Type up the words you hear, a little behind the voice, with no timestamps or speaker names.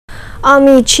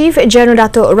Army Chief General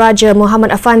Datuk Raja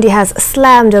Muhammad Afandi has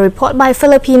slammed a report by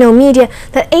Filipino media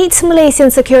that 8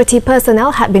 Malaysian security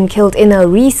personnel had been killed in a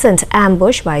recent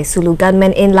ambush by Sulu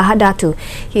gunmen in Lahad Datu.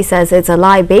 He says it's a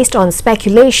lie based on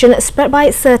speculation spread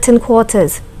by certain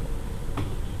quarters.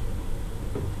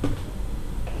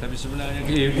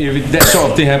 If that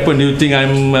sort of thing happen, do you think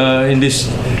I'm in this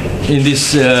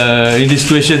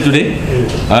situation today?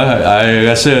 I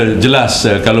rasa jelas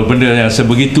kalau benda yang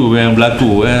sebegitu yang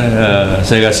berlaku,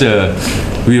 saya rasa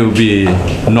we will be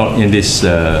not in this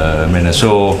manner.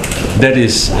 So that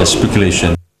is a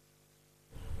speculation.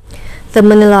 The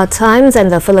Manila Times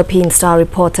and the Philippine Star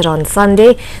reported on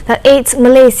Sunday that 8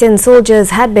 Malaysian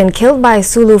soldiers had been killed by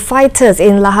Sulu fighters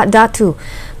in Lahad Datu.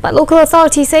 But local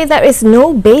authorities say there is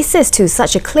no basis to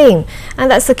such a claim and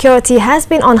that security has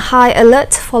been on high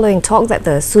alert following talk that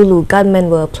the Sulu gunmen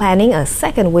were planning a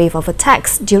second wave of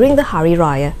attacks during the Hari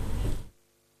Raya.